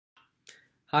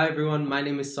Hi everyone, my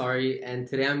name is Sari, and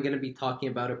today I'm going to be talking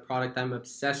about a product I'm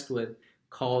obsessed with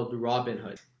called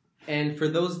Robinhood. And for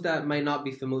those that might not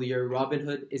be familiar,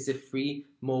 Robinhood is a free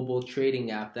mobile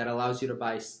trading app that allows you to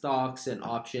buy stocks and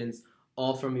options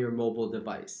all from your mobile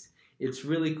device. It's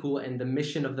really cool, and the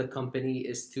mission of the company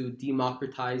is to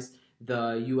democratize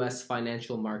the US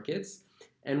financial markets.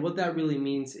 And what that really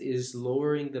means is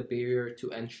lowering the barrier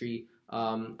to entry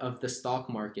of the stock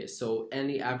market. So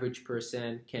any average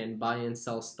person can buy and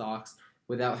sell stocks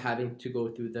without having to go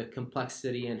through the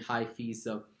complexity and high fees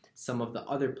of some of the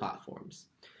other platforms.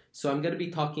 So I'm going to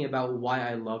be talking about why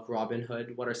I love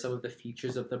Robinhood, what are some of the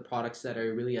features of the products that I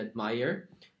really admire,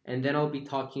 and then I'll be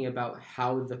talking about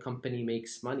how the company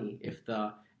makes money if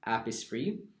the app is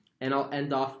free. And I'll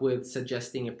end off with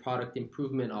suggesting a product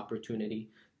improvement opportunity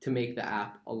to make the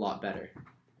app a lot better.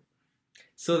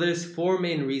 So there's four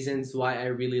main reasons why I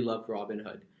really love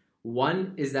Robinhood.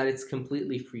 One is that it's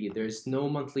completely free. There's no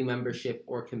monthly membership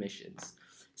or commissions.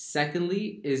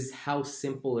 Secondly is how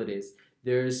simple it is.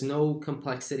 There's no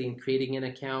complexity in creating an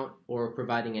account or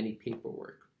providing any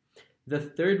paperwork. The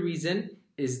third reason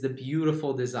is the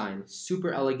beautiful design,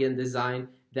 super elegant design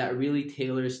that really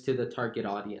tailors to the target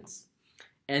audience.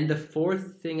 And the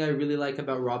fourth thing I really like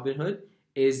about Robinhood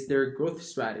is their growth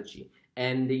strategy.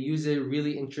 And they use a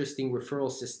really interesting referral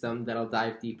system that I'll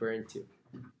dive deeper into.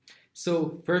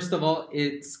 So first of all,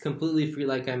 it's completely free,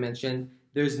 like I mentioned.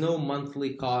 There's no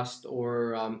monthly cost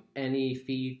or any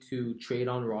fee to trade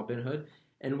on Robinhood.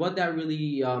 And what that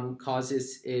really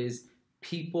causes is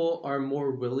people are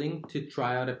more willing to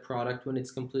try out a product when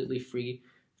it's completely free.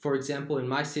 For example, in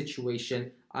my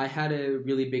situation, I had a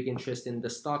really big interest in the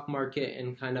stock market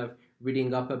and kind of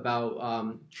reading up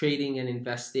about trading and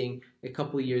investing a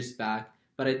couple of years back,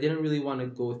 but I didn't really want to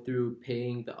go through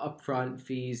paying the upfront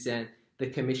fees and the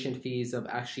commission fees of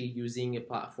actually using a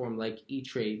platform like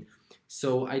E-Trade.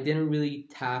 So I didn't really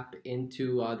tap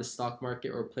into the stock market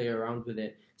or play around with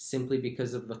it simply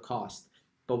because of the cost.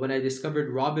 But when I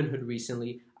discovered Robinhood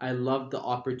recently, I loved the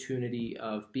opportunity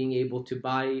of being able to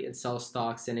buy and sell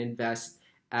stocks and invest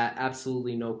at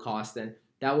absolutely no cost. And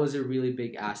that was a really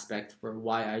big aspect for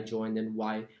why I joined and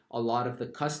why a lot of the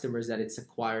customers that it's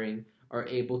acquiring are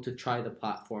able to try the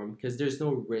platform, because there's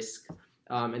no risk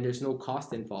and there's no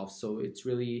cost involved. So it's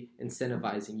really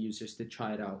incentivizing users to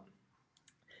try it out.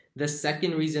 The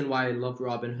second reason why I love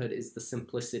Robinhood is the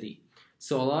simplicity.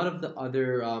 So a lot of the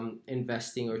other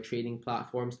investing or trading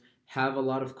platforms have a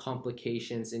lot of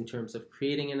complications in terms of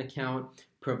creating an account,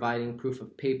 providing proof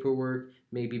of paperwork,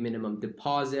 maybe minimum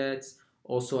deposits.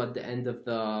 Also, at the end of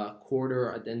the quarter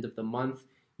or at the end of the month,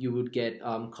 you would get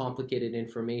complicated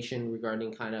information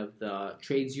regarding kind of the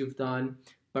trades you've done.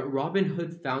 But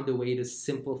Robinhood found a way to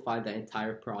simplify the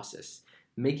entire process.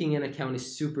 Making an account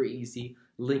is super easy.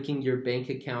 Linking your bank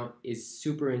account is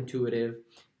super intuitive.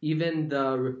 Even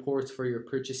the reports for your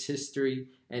purchase history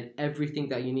and everything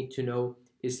that you need to know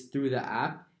is through the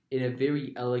app in a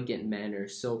very elegant manner.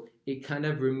 So it kind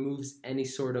of removes any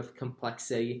sort of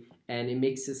complexity and it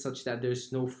makes it such that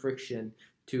there's no friction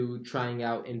to trying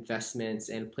out investments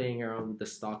and playing around with the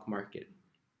stock market.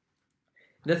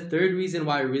 The third reason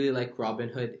why I really like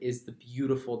Robinhood is the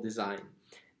beautiful design.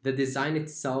 The design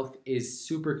itself is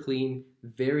super clean,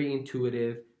 very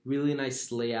intuitive, really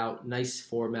nice layout, nice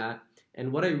format.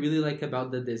 And what I really like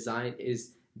about the design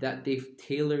is that they've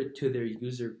tailored to their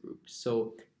user group.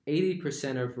 So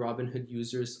 80% of Robinhood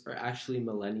users are actually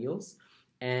millennials.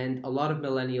 And a lot of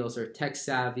millennials are tech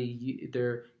savvy.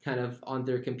 They're kind of on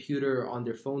their computer or on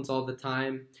their phones all the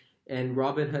time. And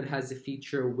Robinhood has a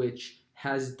feature which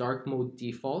has dark mode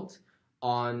default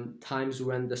on times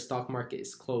when the stock market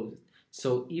is closed.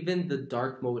 So even the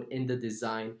dark mode in the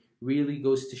design really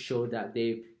goes to show that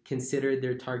they've considered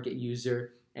their target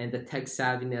user, and the tech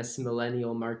savviness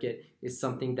millennial market is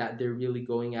something that they're really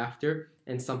going after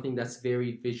and something that's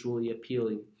very visually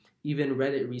appealing. Even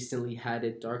Reddit recently had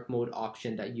a dark mode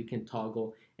option that you can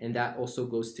toggle, and that also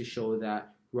goes to show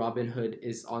that Robinhood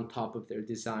is on top of their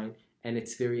design and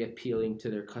it's very appealing to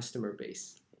their customer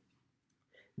base.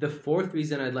 The fourth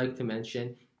reason I'd like to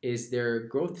mention is their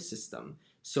growth system.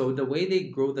 So the way they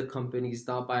grow the company is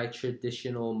not by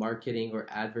traditional marketing or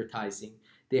advertising.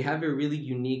 They have a really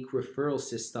unique referral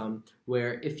system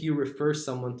where if you refer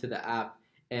someone to the app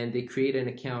and they create an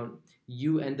account,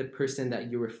 you and the person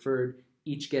that you referred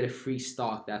each get a free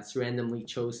stock that's randomly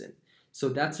chosen. So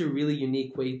that's a really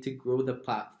unique way to grow the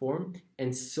platform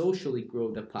and socially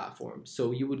grow the platform.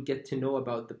 So you would get to know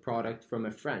about the product from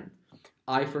a friend.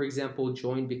 I, for example,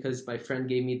 joined because my friend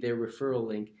gave me their referral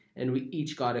link and we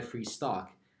each got a free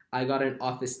stock. I got an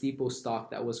Office Depot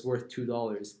stock that was worth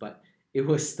 $2, but it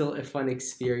was still a fun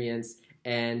experience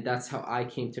And that's how I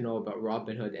came to know about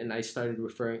Robinhood, and I started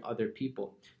referring other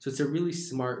people. So it's a really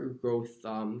smart growth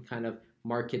kind of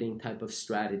marketing type of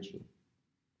strategy.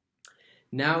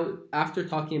 Now, after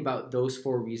talking about those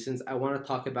four reasons, I want to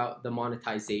talk about the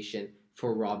monetization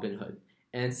for Robinhood.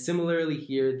 And similarly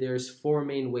here, there's four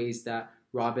main ways that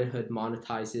Robinhood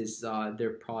monetizes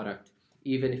their product,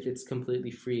 even if it's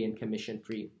completely free and commission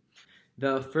free.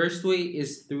 The first way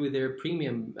is through their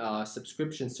premium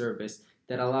subscription service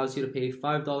that allows you to pay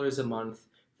 $5 a month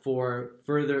for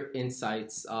further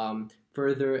insights,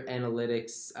 further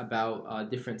analytics about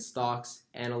different stocks,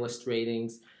 analyst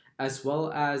ratings, as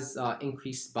well as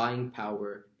increased buying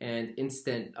power and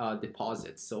instant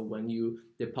deposits. So when you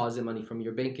deposit money from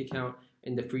your bank account,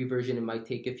 in the free version, it might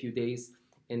take a few days.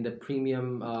 In the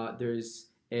premium, there's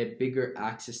a bigger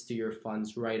access to your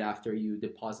funds right after you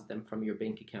deposit them from your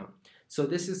bank account. So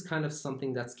this is kind of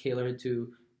something that's tailored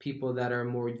to people that are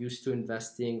more used to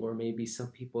investing, or maybe some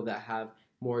people that have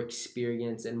more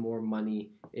experience and more money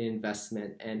in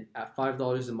investment. And at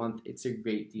 $5 a month, it's a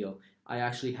great deal. I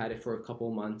actually had it for a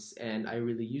couple months and I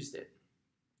really used it.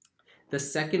 The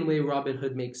second way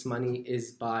Robinhood makes money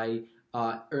is by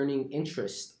earning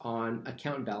interest on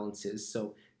account balances.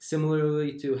 So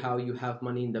similarly to how you have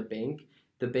money in the bank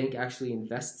actually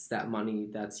invests that money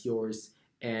that's yours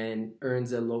and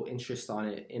earns a low interest on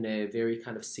it in a very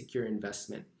kind of secure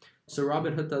investment. So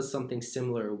Robinhood does something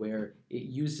similar where it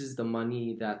uses the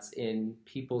money that's in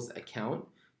people's account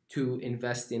to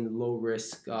invest in low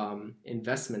risk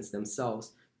investments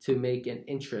themselves to make an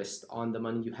interest on the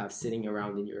money you have sitting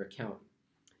around in your account.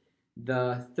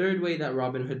 The third way that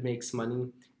Robinhood makes money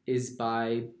is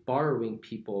by borrowing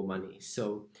people money.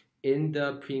 So in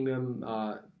the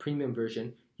premium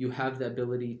version, you have the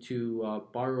ability to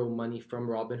borrow money from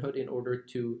Robinhood in order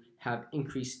to have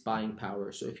increased buying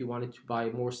power. So if you wanted to buy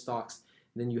more stocks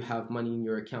than you have money in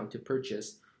your account to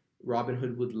purchase,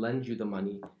 Robinhood would lend you the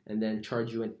money and then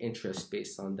charge you an interest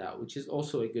based on that, which is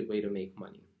also a good way to make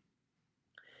money.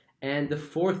 And the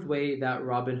fourth way that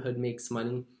Robinhood makes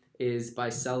money is by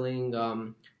selling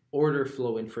order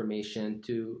flow information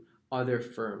to other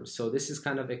firms. So this is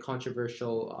kind of a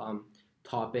controversial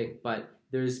topic, but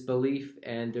there's belief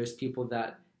and there's people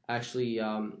that actually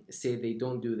say they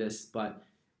don't do this. But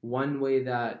one way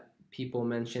that people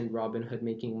mentioned Robinhood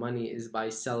making money is by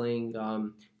selling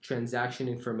transaction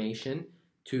information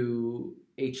to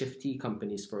HFT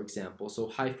companies, for example. So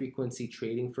high frequency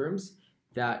trading firms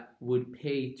that would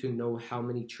pay to know how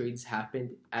many trades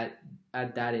happened at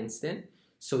that instant,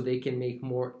 so they can make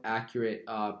more accurate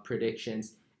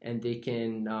predictions, and they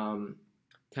can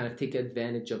kind of take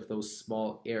advantage of those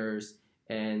small errors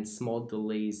and small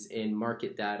delays in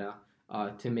market data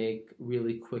to make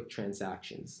really quick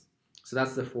transactions. So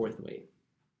that's the fourth way.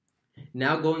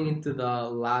 Now going into the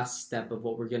last step of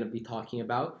what we're going to be talking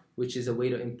about, which is a way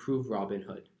to improve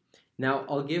Robinhood. Now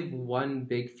I'll give one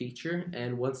big feature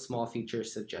and one small feature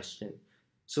suggestion.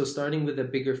 So starting with a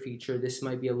bigger feature, this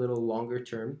might be a little longer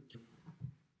term.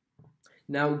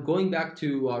 Now going back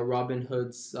to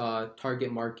Robinhood's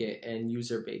target market and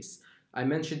user base, I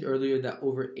mentioned earlier that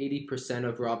over 80%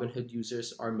 of Robinhood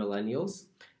users are millennials.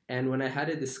 And when I had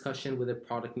a discussion with a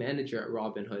product manager at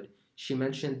Robinhood, she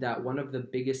mentioned that one of the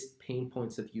biggest pain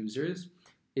points of users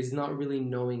is not really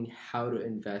knowing how to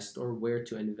invest or where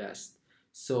to invest.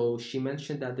 So she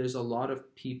mentioned that there's a lot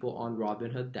of people on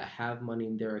Robinhood that have money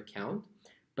in their account,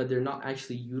 but they're not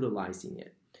actually utilizing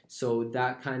it. So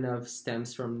that kind of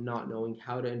stems from not knowing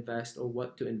how to invest or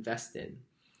what to invest in.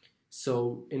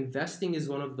 So investing is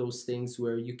one of those things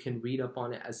where you can read up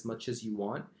on it as much as you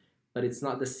want, but it's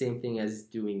not the same thing as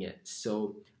doing it.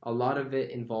 So a lot of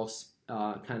it involves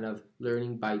kind of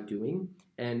learning by doing,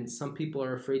 and some people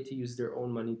are afraid to use their own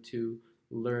money to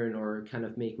learn or kind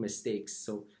of make mistakes.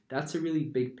 So that's a really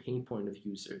big pain point of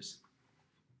users.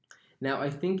 Now, I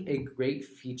think a great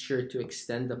feature to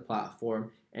extend the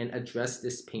platform and address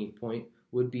this pain point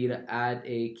would be to add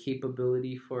a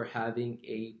capability for having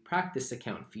a practice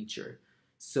account feature.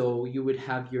 So you would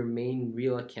have your main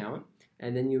real account,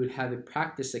 and then you would have a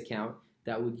practice account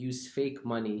that would use fake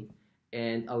money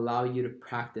and allow you to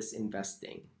practice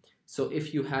investing. So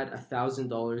if you had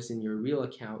 $1,000 in your real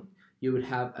account, you would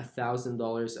have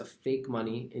 $1,000 of fake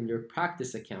money in your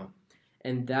practice account.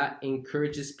 And that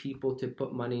encourages people to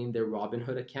put money in their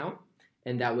Robinhood account,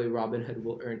 and that way Robinhood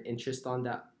will earn interest on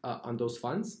that on those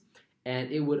funds.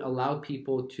 And it would allow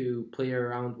people to play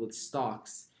around with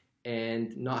stocks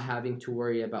and not having to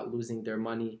worry about losing their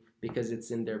money because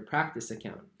it's in their practice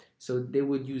account. So they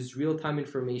would use real-time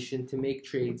information to make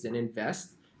trades and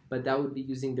invest, but that would be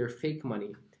using their fake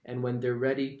money. And when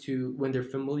they're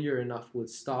familiar enough with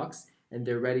stocks, and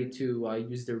they're ready to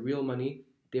use their real money,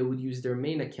 they would use their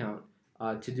main account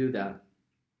to do that.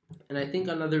 And I think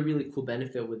another really cool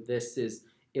benefit with this is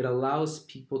it allows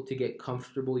people to get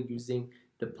comfortable using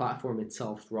the platform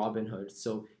itself, Robinhood.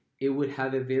 So it would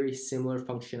have a very similar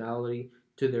functionality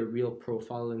to their real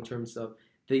profile in terms of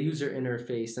the user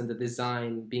interface and the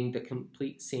design being the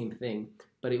complete same thing,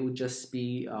 but it would just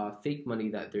be fake money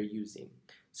that they're using.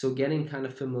 So getting kind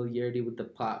of familiarity with the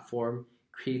platform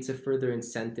creates a further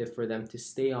incentive for them to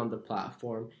stay on the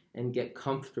platform and get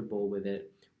comfortable with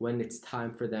it when it's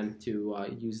time for them to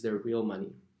use their real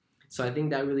money. So I think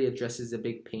that really addresses a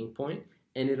big pain point,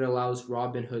 and it allows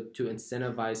Robinhood to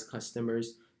incentivize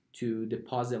customers to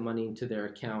deposit money into their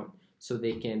account so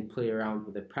they can play around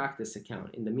with a practice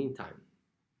account in the meantime.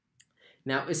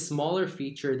 Now, a smaller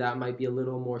feature that might be a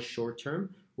little more short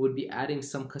term would be adding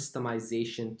some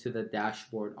customization to the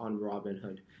dashboard on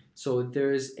Robinhood. So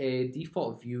there's a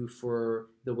default view for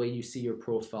the way you see your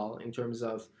profile in terms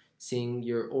of seeing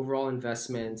your overall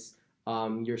investments,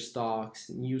 your stocks,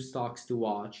 new stocks to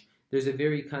watch. There's a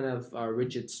very kind of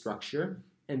rigid structure,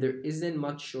 and there isn't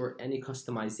much or any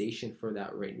customization for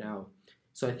that right now.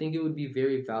 So I think it would be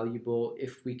very valuable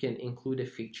if we can include a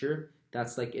feature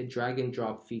that's like a drag and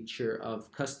drop feature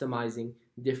of customizing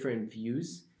different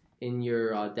views in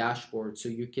your dashboard, so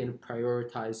you can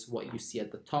prioritize what you see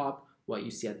at the top, what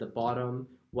you see at the bottom,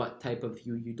 what type of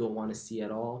view you don't want to see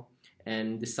at all,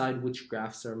 and decide which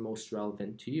graphs are most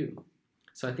relevant to you.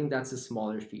 So I think that's a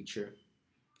smaller feature.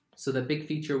 So the big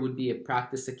feature would be a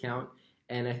practice account,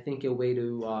 and I think a way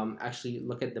to actually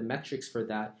look at the metrics for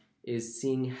that is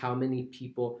seeing how many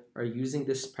people are using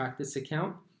this practice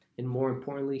account, and more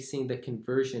importantly, seeing the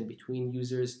conversion between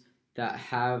users that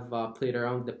have played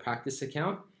around with the practice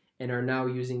account and are now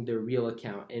using their real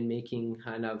account and making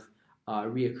kind of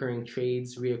reoccurring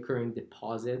trades, reoccurring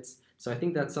deposits. So I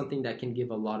think that's something that can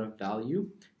give a lot of value.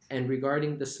 And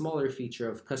regarding the smaller feature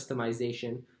of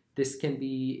customization, this can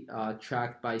be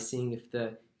tracked by seeing if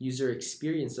the user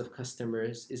experience of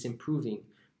customers is improving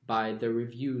by the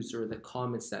reviews or the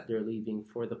comments that they're leaving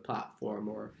for the platform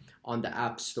or on the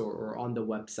app store or on the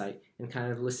website, and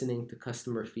kind of listening to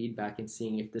customer feedback and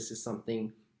seeing if this is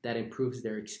something that improves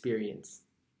their experience.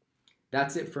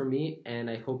 That's it for me, and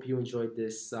I hope you enjoyed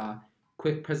this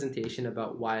quick presentation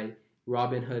about why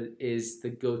Robinhood is the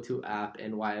go-to app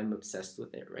and why I'm obsessed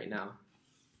with it right now.